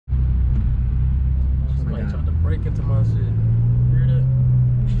break into my shit. Hear that?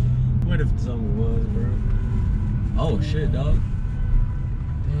 What if something was, bro? Oh shit, dog.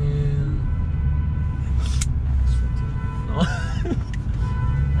 Damn. Oh.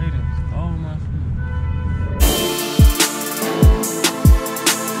 They done stole my shit.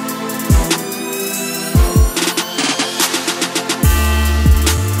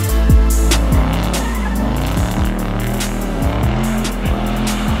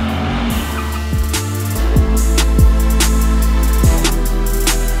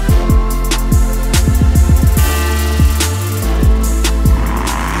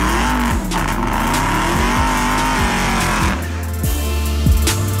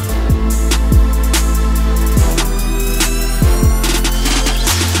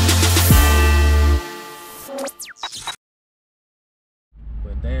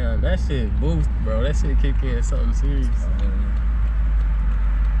 Damn, that shit boost, bro. That shit kick in something serious.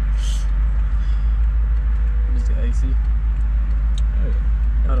 Just the AC.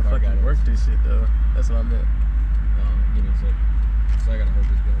 How the fuck you work this shit though? That's what I meant. Give me a sec. So I gotta hold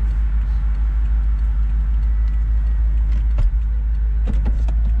this button.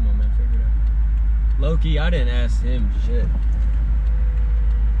 Come on, man, figure it out. Loki, I didn't ask him shit.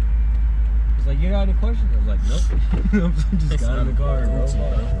 He's like, you got any questions? I was like, nope. Just got in the car, bro.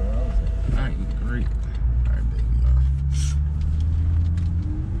 I ain't great. Alright, baby.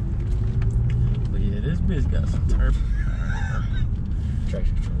 But yeah, this bitch got some turbo.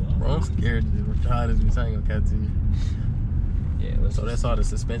 Traction control. Bro, I'm scared to try this bitch. I ain't gonna catch you. Yeah, let's so that's all the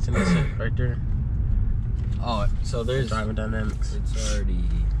suspension and shit right there. Oh, so there's driving dynamics. It's already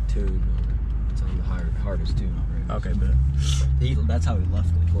tuned. It's on the hardest tune already. Okay, bet. That's how he left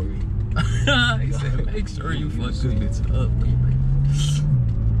it for me. He said, make sure you fuck this bitch up.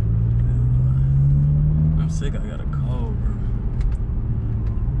 I'm sick, I got a cold, bro.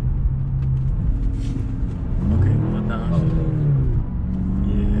 Okay, put down.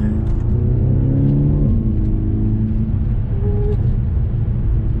 Yeah.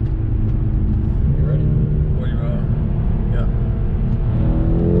 You ready? Where you roll? Yeah.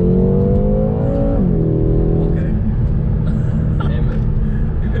 Okay. Damn it.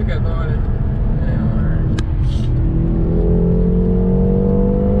 You could have kept going.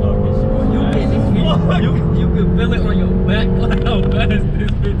 You can feel it on your back, like how fast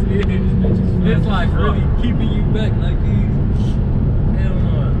this bitch is. It's like really keeping you back like these. Hell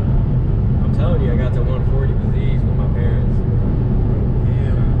no. I'm telling you, I got to 140 with these with my parents.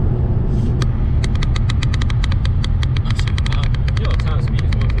 Yeah. My shit's popping. You know, top speed is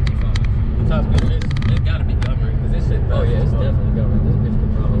 155. The top speed, it's gotta be governed, because this shit fast. Oh yeah, it's definitely governed. This bitch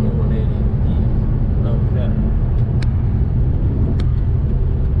could probably hit 180. No cap.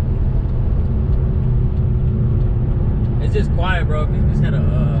 It's just quiet, bro. If you just had a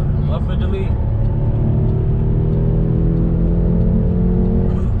muffler delete.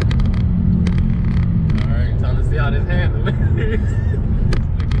 Alright, time to see how this handles. Nigga,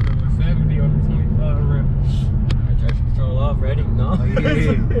 70 on the 25 rim. Alright, traction control off, ready? No? Oh, yeah.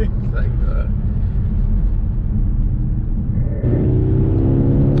 It's like,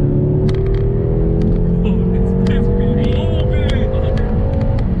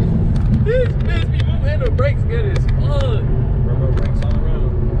 this bitch be moving, the brakes good as fuck. Rubber brakes all around.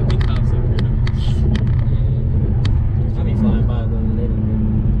 Let me cops up here though. Yeah. I be flying by them and they don't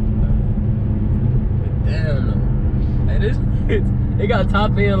Damn though. Hey, this bitch, it got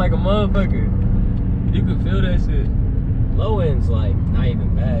top end like a motherfucker. You can feel that shit. low end's like not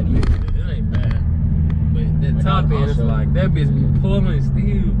even bad either. It ain't bad. But that top end is like, that bitch be pulling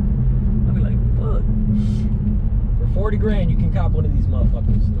still. I be like, fuck. For 40 grand, you can cop one of these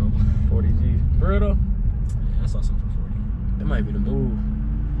motherfuckers, you know? 40 G. For real though? Yeah, I saw some for 40. That might be the move.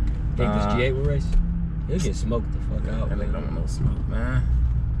 Think this G8 will race? He'll get smoked the fuck out. That nigga don't want no smoke, man.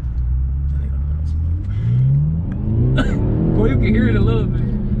 That nigga don't want no smoke. Boy, you can hear it a little bit.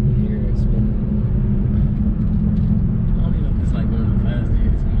 Here it's been. I don't even know if it's like one of the fast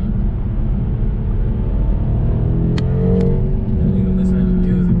G8s, you know? That nigga listening to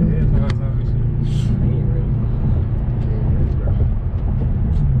music, the headphones on and shit. I ain't ready.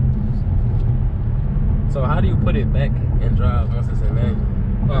 So how do you put it back and drive once it's in manual?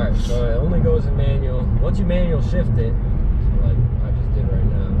 Alright, so it only goes in manual. Once you manual shift it, so like I just did right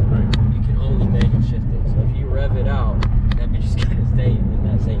now, you can only manual shift it. So if you rev it out, that bitch is gonna stay in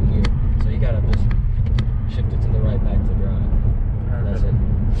that same gear. So you gotta just shift it to the right back to drive. That's it.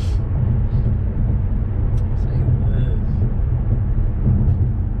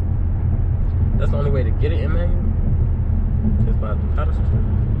 That's the only way to get it in manual? Is by the paddle system?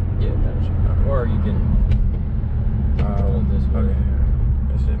 Yeah, paddle shift. Or you can control this way. Okay.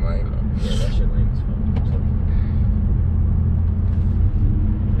 That shit lame though. Yeah, that shit lame as fuck.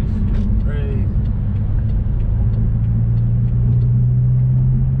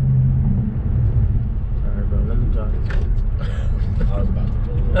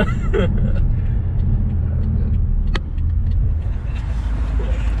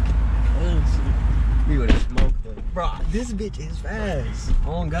 We would have smoked them. Bro, this bitch is fast.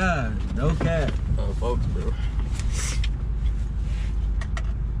 Oh God, no cap. Oh, folks, bro.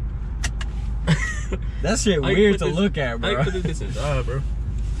 That shit weird to look at, bro. I put this in drive, bro.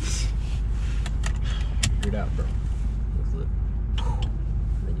 Figure it out, bro. Let's look.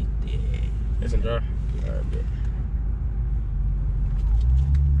 It's in drive. Alright, bet.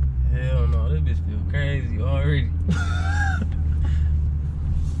 Hell no, this bitch feel crazy already.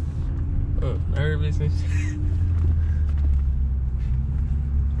 Nervous and shit.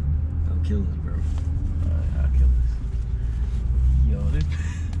 I'll kill this, bro. Alright, I'll kill this. Yo, this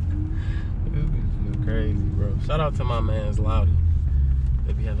bitch feel crazy, bro. Shout out to my man's Loudy.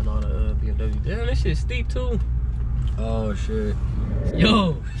 They be having all the BMW. Damn, this shit's steep too. Oh shit.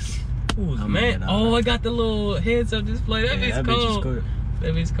 Yo. Ooh, man. Oh, I got the little heads up display. That bitch cold. Cool.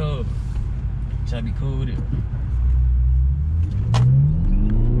 That bitch cold. Should be cool with it.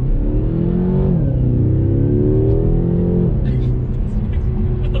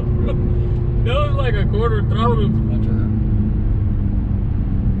 That was like a quarter throttle. Watch out.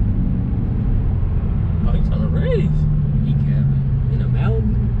 Oh, he's trying to race. He capping. In a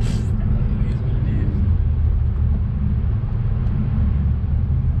mountain? It is what it is.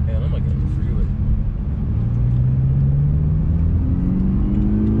 Man, I'm like on the freeway.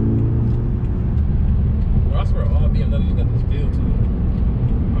 Bro, I swear all BMWs got this feel to it.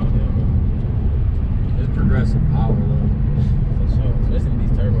 Oh, damn. It's progressive power though. For sure. Especially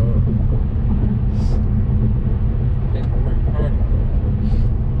these turbo. They work hard.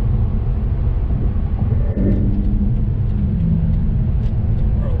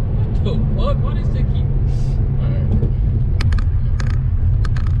 Bro, what the fuck? Why does it keep... Alright.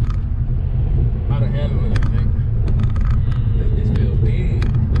 How to handle it, I think. This feels big.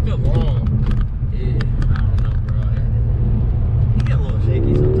 It feels long. Yeah, I don't know, bro. He get a little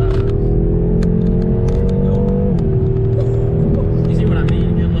shaky sometimes. You see what I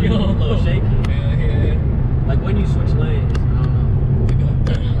mean? You get a little shaky. Yeah. Like when you switch lanes, I don't know. It be like,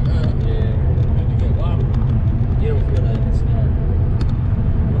 Yeah, you get wobble. you don't feel that in the start.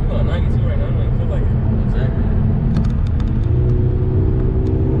 I'm going 92 right now. I don't even feel like it. Exactly.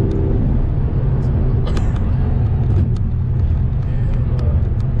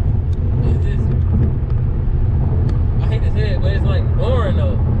 It's just, I hate this head, but it's like boring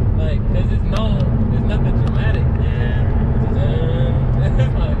though. Like, cause there's nothing dramatic. Yeah.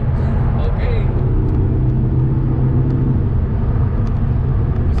 It's like, okay.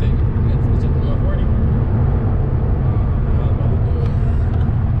 You say you got to switch up to 140? I was about to do it.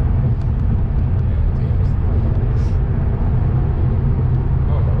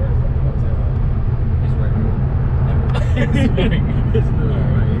 I don't know where the fuck I was at. It's right here. It's right. It's really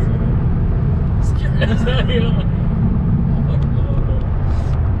right here. That's how you know. I fucking love it.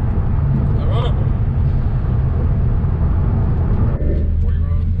 I run up. 40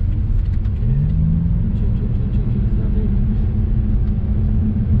 road. Chip, nothing.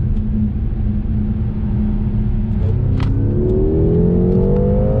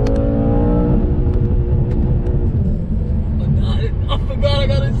 I forgot I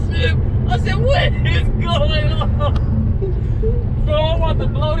got a sip. I said, what is going on? Bro, I'm about to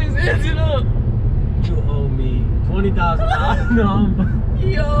blow this engine up. You owe me $20,000. No.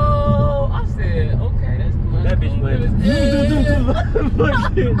 Yo, I said, okay, that's cool. That bitch went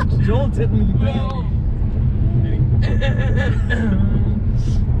fucking jolted me back.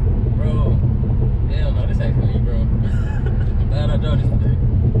 Bro, hell no, this ain't for me, bro. I'm glad I drove this today.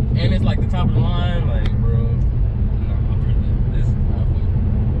 And it's like the top of the line, like, bro. Nah, this is not for me.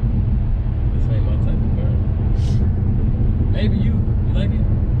 This ain't my type of car. Maybe you like it?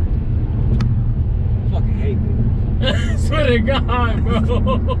 I fucking hate me. I swear to God, bro. I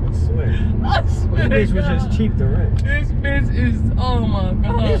swear. I swear This bitch to was God. just cheap to rent. This bitch is, oh my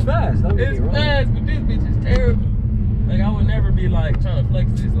God. It's fast, don't get It's me wrong. fast, but this bitch is terrible. Like, I would never be like trying to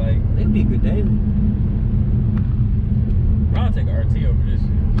flex this. Like, It'd be a good day. bro, I'll take an RT over this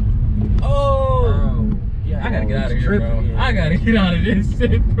shit. Oh! Bro. Yeah, I gotta get out of here, tripping, bro. yeah. I gotta get out of this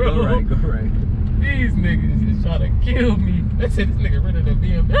shit, bro. Go right. These niggas is trying to kill me. They said this nigga rented a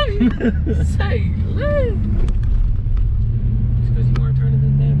BMW. Say less. Just because you weren't turning the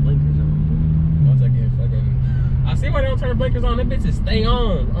damn blinkers on. Once I get fucking, I see why they don't turn the blinkers on. Them bitches stay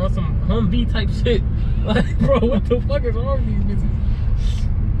on some Humvee type shit. Like, bro, what the fuck is wrong with these bitches?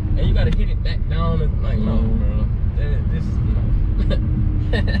 And you gotta hit it back down and like, no, bro. This is no.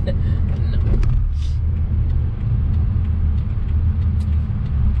 No.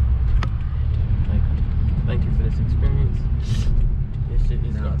 Thank you for this experience. This shit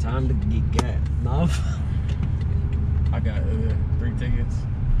is Now, Nah, time to get gat. No. I got 3 tickets.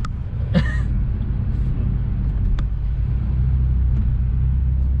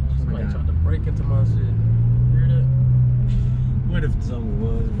 Somebody tried to break into my shit. Hear that? What if someone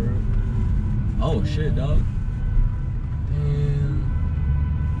was, bro? Oh shit, dog. Damn.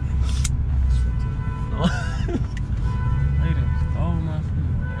 They done stole my shit.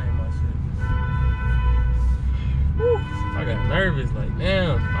 That ain't my shit. Woo. I got nervous. Like,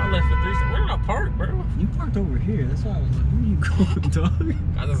 damn. I left for 3 seconds. Where did I park, bro? You parked over here. That's why I was like, where you going, dog?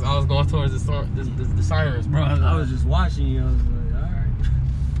 I was going towards the sirens, bro. I was just watching you. I was like, all right.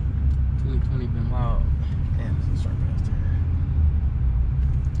 2020 been loud. Damn, this is sharp ass turn.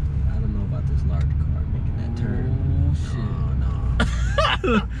 I don't know about this large car making that turn. Oh shit.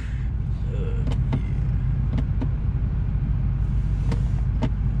 No.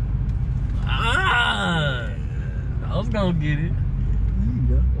 I was gonna get it. There you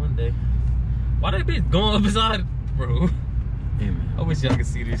go. One day. Why that bitch going up beside, bro? Hey man. I wish y'all could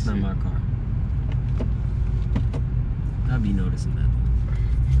see this It's not shit. my car. I'll be noticing that.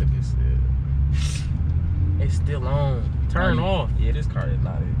 Look at this. It's still on. Turn off. Yeah, this car is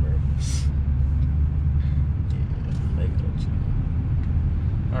not it, bro. Yeah, they go cheap.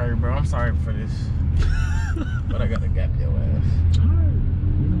 Alright, bro, I'm sorry for this. But I gotta gap your ass. Alright. You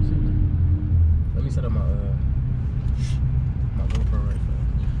know what I'm saying? Let me set up my GoPro right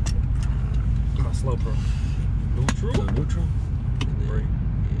fast. My slow pro. Neutral? So neutral? Brake.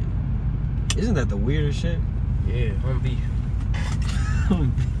 Yeah. Isn't that the weirdest shit? Yeah, Humvee.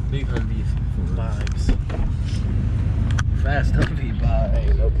 Big Humvee vibes. Fast Humvee vibes.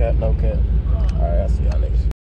 Hey, no cap, no cap.